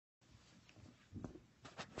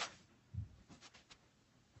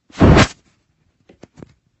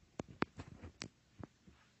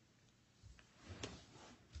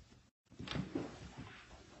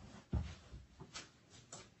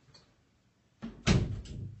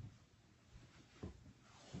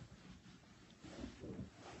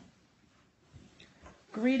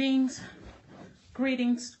Greetings,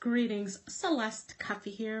 greetings. Celeste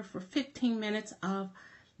Cuffy here for 15 minutes of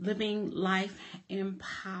living life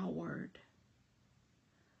empowered.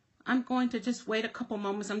 I'm going to just wait a couple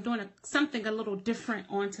moments. I'm doing something a little different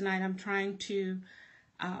on tonight. I'm trying to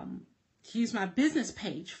use my business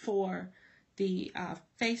page for the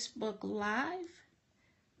Facebook Live,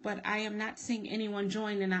 but I am not seeing anyone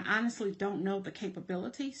join, and I honestly don't know the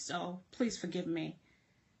capability, so please forgive me.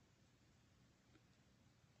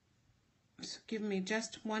 So give me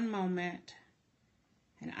just one moment,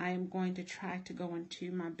 and I am going to try to go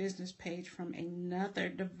into my business page from another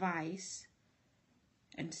device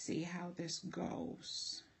and see how this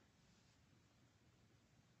goes.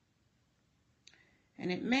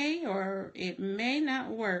 And it may or it may not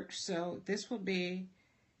work, so this will be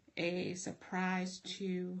a surprise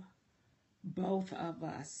to both of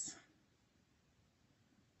us.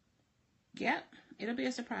 Yep, it'll be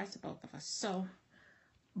a surprise to both of us. So,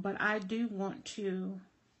 but I do want to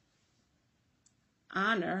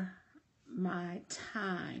honor my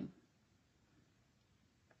time.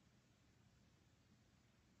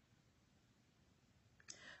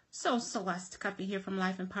 So Celeste Cuffy here from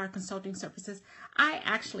Life Empowered Consulting Services. I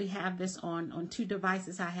actually have this on two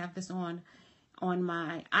devices. I have this on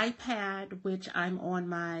my iPad, which I'm on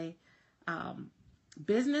my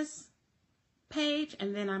business page,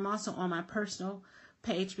 and then I'm also on my personal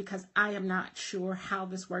page because I am not sure how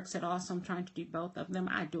this works at all, so I'm trying to do both of them.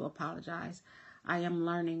 I do apologize. I am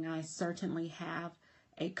learning. I certainly have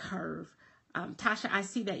a curve. Tasha, I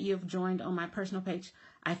see that you have joined on my personal page.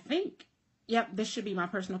 I think, yep, this should be my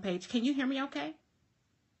personal page. Can you hear me okay?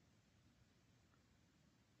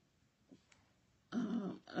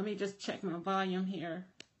 Let me just check my volume here.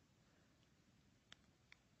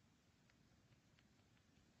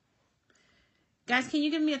 Guys, can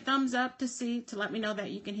you give me a thumbs up to let me know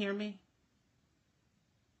that you can hear me?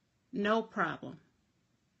 No problem.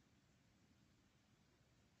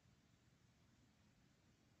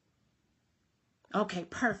 Okay,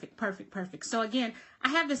 perfect. So again, I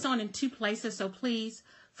have this on in two places, so please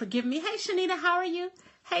forgive me. Hey, Shanita, how are you?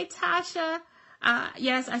 Hey, Tasha.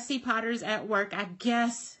 Yes, I see Potter's at work. I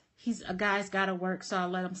guess a guy's got to work, so I'll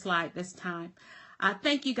let him slide this time.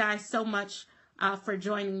 Thank you guys so much for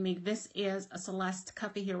joining me. This is Celeste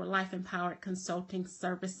Cuffy here with Life Empowered Consulting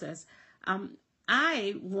Services.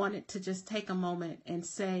 I wanted to just take a moment and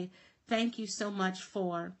say thank you so much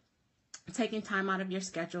for taking time out of your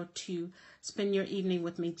schedule to spend your evening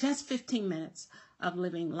with me. Just 15 minutes of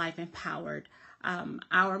living life empowered.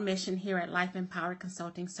 Our mission here at Life Empowered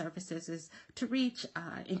Consulting Services is to reach,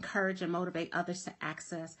 encourage, and motivate others to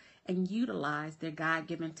access and utilize their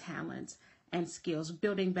God-given talents and skills,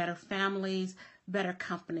 building better families, better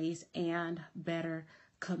companies, and better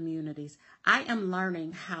communities. I am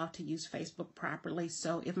learning how to use Facebook properly,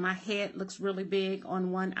 so if my head looks really big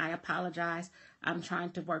on one, I apologize. I'm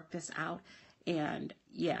trying to work this out, and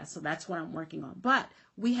yeah, so that's what I'm working on. But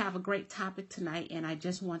we have a great topic tonight, and I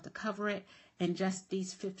just want to cover it in just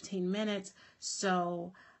these 15 minutes.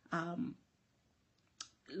 So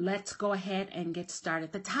let's go ahead and get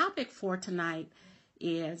started. The topic for tonight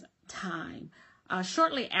is time.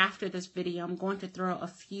 Shortly after this video, I'm going to throw a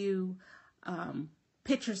few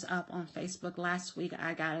pictures up on Facebook. Last week,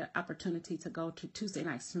 I got an opportunity to go to Tuesday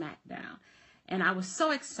Night SmackDown, and I was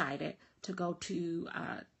so excited to go to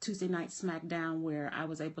Tuesday Night SmackDown, where I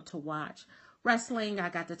was able to watch wrestling. I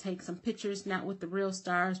got to take some pictures, not with the real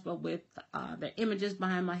stars, but with the images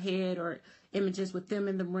behind my head or images with them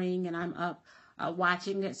in the ring, and I'm up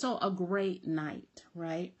watching it. So a great night,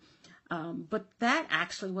 right? But that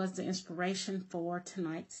actually was the inspiration for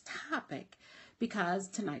tonight's topic, because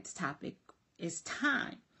tonight's topic is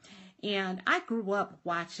time. And I grew up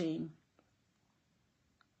watching,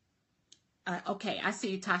 okay, I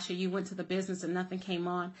see you, Tasha, you went to the business and nothing came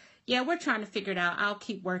on. Yeah, we're trying to figure it out. I'll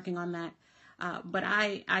keep working on that. But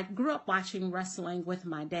I grew up watching wrestling with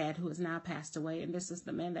my dad, who has now passed away. And this is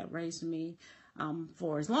the man that raised me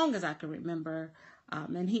for as long as I can remember.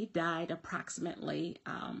 And he died approximately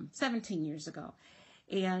 17 years ago.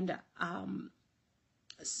 And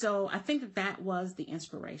so I think that was the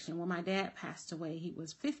inspiration. When my dad passed away, he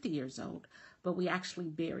was 50 years old, but we actually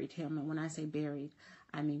buried him. And when I say buried,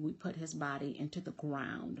 I mean we put his body into the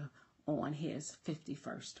ground on his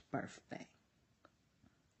 51st birthday.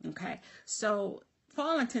 Okay, so for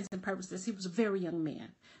all intents and purposes, he was a very young man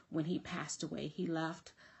when he passed away. He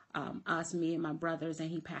left us, me and my brothers,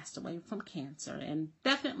 and he passed away from cancer, and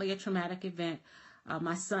definitely a traumatic event.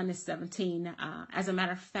 My son is 17. As a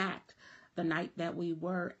matter of fact, the night that we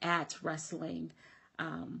were at wrestling,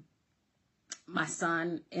 my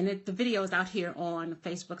son, and the video is out here on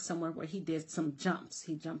Facebook somewhere where he did some jumps.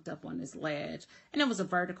 He jumped up on this ledge, and it was a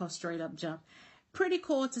vertical, straight up jump. Pretty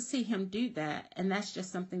cool to see him do that, and that's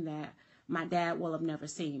just something that my dad will have never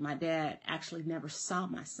seen. My dad actually never saw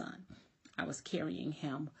my son. I was carrying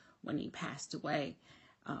him when he passed away.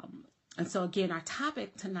 And so again, our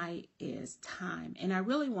topic tonight is time. And I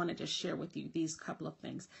really wanted to share with you these couple of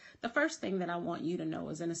things. The first thing that I want you to know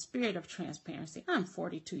is, in a spirit of transparency, I'm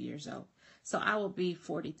 42 years old. So I will be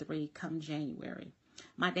 43 come January.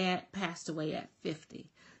 My dad passed away at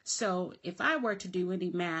 50. So if I were to do any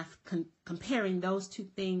math comparing those two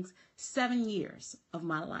things, 7 years of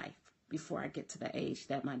my life before I get to the age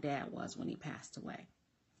that my dad was when he passed away.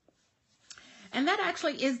 And that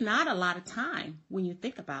actually is not a lot of time when you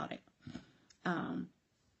think about it.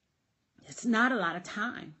 It's not a lot of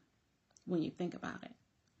time when you think about it.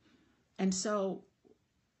 And so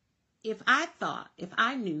if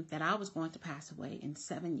I knew that I was going to pass away in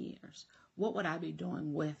 7 years, what would I be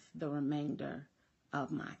doing with the remainder of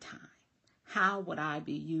my time? How would I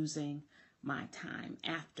be using my time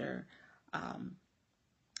after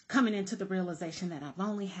coming into the realization that I've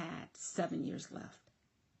only had 7 years left?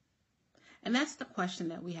 And that's the question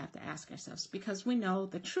that we have to ask ourselves, because we know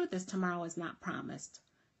the truth is tomorrow is not promised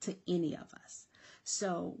to any of us.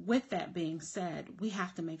 So with that being said, we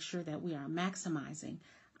have to make sure that we are maximizing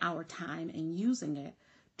our time and using it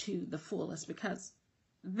to the fullest, because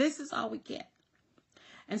this is all we get.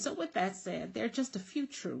 And so with that said, there are just a few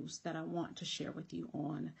truths that I want to share with you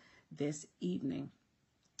on this evening.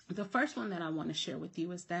 The first one that I want to share with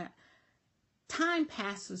you is that time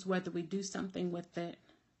passes whether we do something with it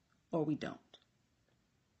or we don't.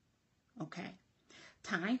 Okay?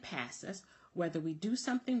 Time passes whether we do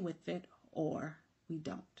something with it or we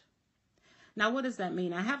don't. Now, what does that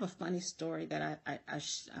mean? I have a funny story that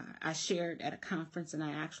I shared at a conference, and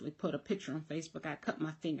I actually put a picture on Facebook. I cut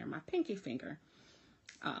my finger, my pinky finger,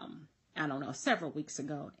 I don't know, several weeks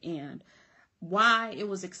ago. And why it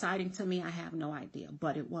was exciting to me, I have no idea,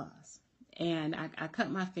 but it was. And I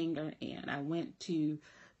cut my finger, and I went to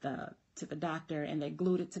the doctor, and they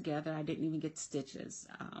glued it together. I didn't even get stitches.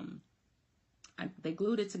 They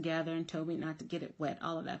glued it together and told me not to get it wet,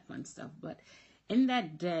 all of that fun stuff. But in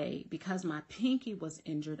that day, because my pinky was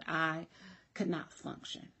injured, I could not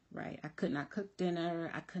function, right? I could not cook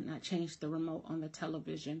dinner. I could not change the remote on the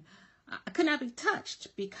television. I could not be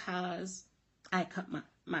touched because I cut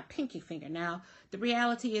my pinky finger. Now, the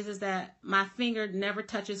reality is that my finger never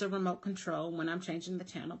touches a remote control when I'm changing the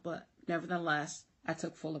channel, but nevertheless, I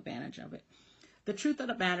took full advantage of it. The truth of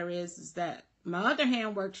the matter is that my other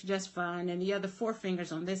hand worked just fine, and the other 4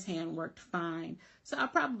 fingers on this hand worked fine. So I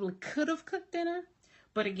probably could have cooked dinner,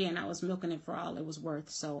 but again, I was milking it for all it was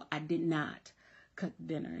worth, so I did not cook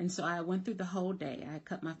dinner. And so I went through the whole day. I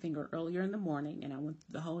cut my finger earlier in the morning, and I went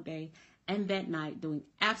through the whole day and that night doing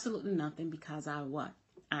absolutely nothing because I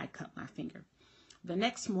cut my finger. The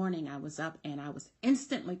next morning I was up, and I was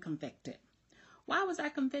instantly convicted. Why was I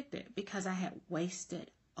convicted? Because I had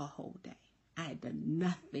wasted a whole day. I had done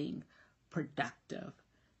nothing productive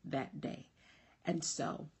that day. And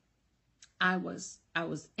so I was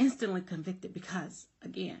instantly convicted because,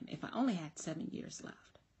 again, if I only had 7 years left,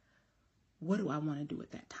 what do I want to do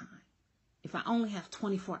at that time? If I only have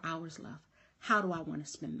 24 hours left, how do I want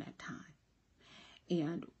to spend that time?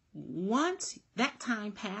 And once that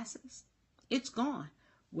time passes, it's gone,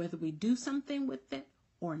 whether we do something with it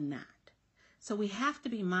or not. So we have to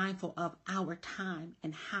be mindful of our time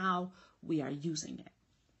and how we are using it.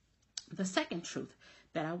 The second truth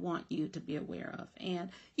that I want you to be aware of, and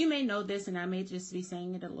you may know this, and I may just be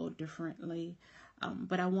saying it a little differently,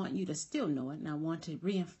 but I want you to still know it, and I want to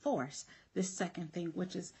reinforce this second thing,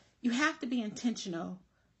 which is you have to be intentional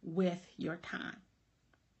with your time.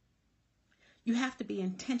 You have to be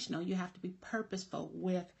intentional. You have to be purposeful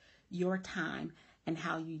with your time and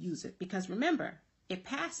how you use it. Because remember, it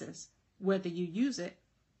passes whether you use it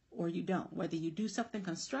or you don't. Whether you do something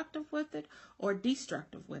constructive with it or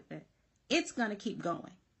destructive with it, it's going to keep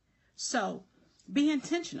going. So be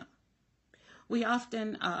intentional. We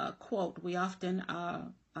often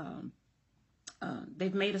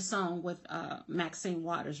they've made a song with Maxine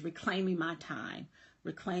Waters, Reclaiming My Time.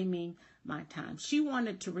 Reclaiming my time. She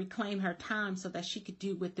wanted to reclaim her time so that she could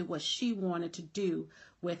do with it what she wanted to do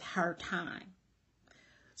with her time.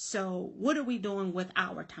 So what are we doing with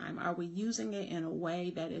our time? Are we using it in a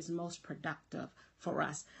way that is most productive for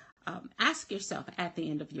us? Ask yourself at the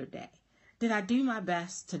end of your day, did I do my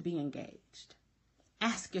best to be engaged?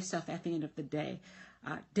 Ask yourself at the end of the day,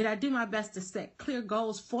 did I do my best to set clear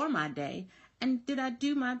goals for my day? And did I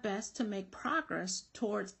do my best to make progress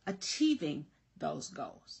towards achieving those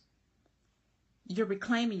goals? You're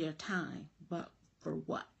reclaiming your time, but for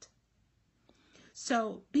what?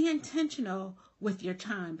 So be intentional with your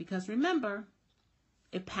time, because remember,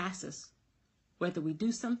 it passes whether we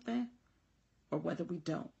do something or whether we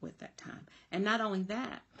don't with that time. And not only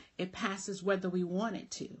that, it passes whether we want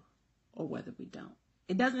it to or whether we don't.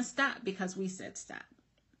 It doesn't stop because we said stop.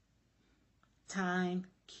 Time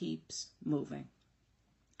keeps moving.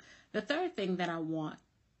 The third thing that I want,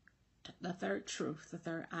 the third truth, the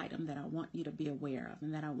third item that I want you to be aware of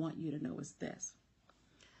and that I want you to know is this.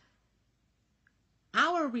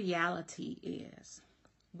 Our reality is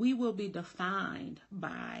we will be defined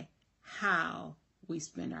by how we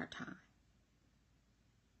spend our time.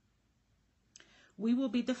 We will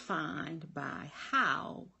be defined by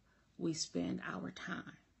how we spend our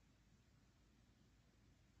time.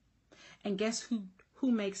 And guess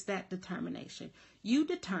who makes that determination? You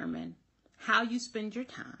determine how you spend your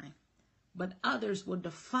time, but others will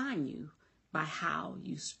define you by how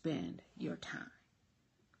you spend your time.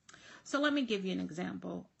 So let me give you an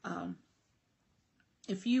example.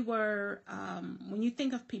 If you were, when you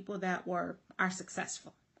think of people that are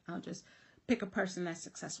successful, I'll just pick a person that's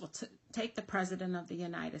successful. Take the President of the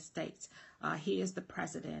United States. He is the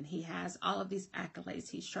president. He has all of these accolades.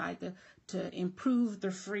 He's tried to improve the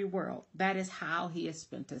free world. That is how he has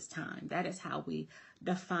spent his time. That is how we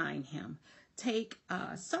define him. Take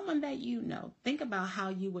someone that you know. Think about how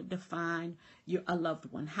you would define a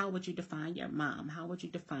loved one. How would you define your mom? How would you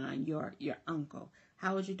define your uncle?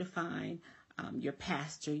 How would you define your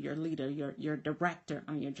pastor, your leader, your director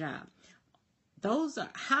on your job? Those are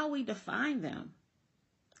how we define them,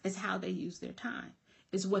 is how they use their time,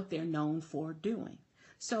 is what they're known for doing.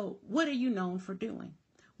 So what are you known for doing?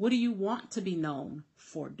 What do you want to be known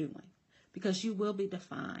for doing? Because you will be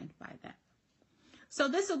defined by that. So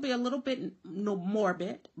this will be a little bit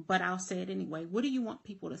morbid, but I'll say it anyway. What do you want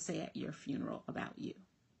people to say at your funeral about you?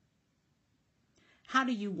 How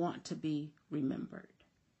do you want to be remembered?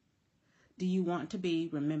 Do you want to be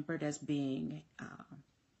remembered as being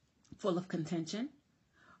full of contention,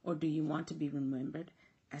 or do you want to be remembered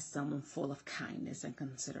as someone full of kindness and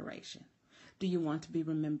consideration? Do you want to be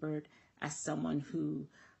remembered as someone who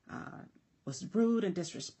was rude and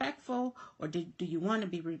disrespectful, or do you want to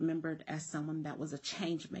be remembered as someone that was a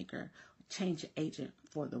change maker, change agent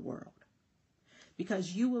for the world?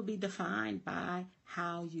 Because you will be defined by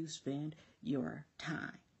how you spend your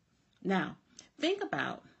time. Now, think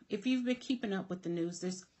about, if you've been keeping up with the news,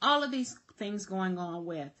 there's all of these things going on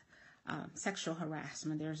with sexual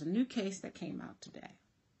harassment. There's a new case that came out today.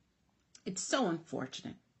 It's so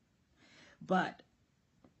unfortunate. But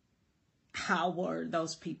how were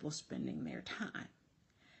those people spending their time?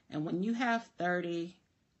 And when you have 30,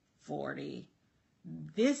 40,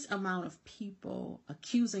 this amount of people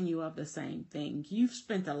accusing you of the same thing, you've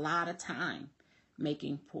spent a lot of time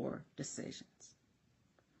making poor decisions.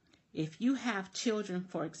 If you have children,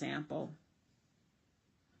 for example,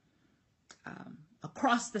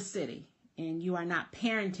 across the city, and you are not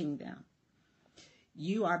parenting them,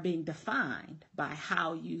 you are being defined by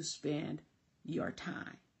how you spend your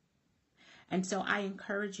time. And so I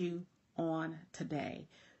encourage you on today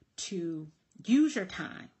to use your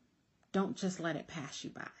time. Don't just let it pass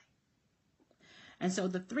you by. And so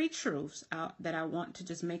the three truths that I want to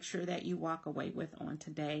just make sure that you walk away with on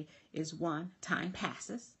today is: 1, time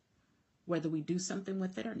passes, whether we do something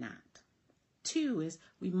with it or not. 2 is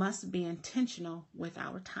we must be intentional with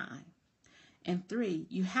our time. And 3,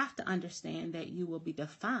 you have to understand that you will be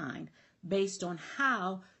defined based on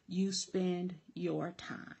how you spend your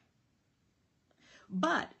time.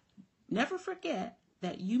 But never forget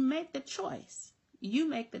that you make the choice. You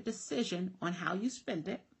make the decision on how you spend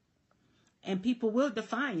it. And people will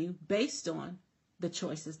define you based on the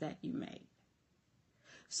choices that you made.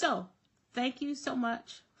 So thank you so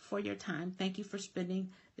much for your time. Thank you for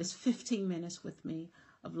spending this 15 minutes with me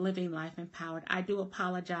of Living Life Empowered. I do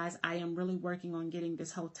apologize. I am really working on getting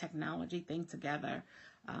this whole technology thing together.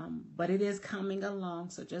 But it is coming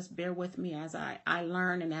along. So just bear with me as I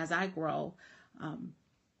learn and as I grow.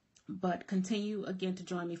 But continue again to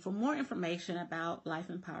join me for more information about Life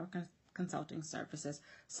Empowered Consulting Services,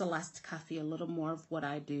 Celeste Cuffey, a little more of what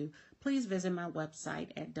I do. Please visit my website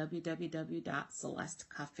at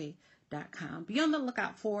www.celestecuffey.com. Be on the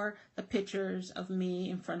lookout for the pictures of me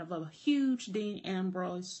in front of a huge Dean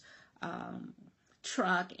Ambrose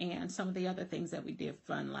truck and some of the other things that we did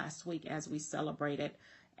fun last week as we celebrated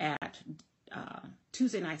at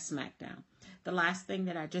Tuesday Night SmackDown. The last thing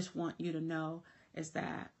that I just want you to know is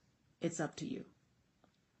that it's up to you.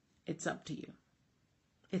 It's up to you.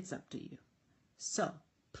 It's up to you. So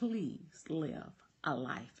please live a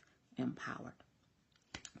life empowered.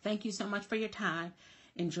 Thank you so much for your time.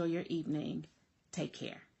 Enjoy your evening. Take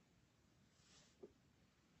care.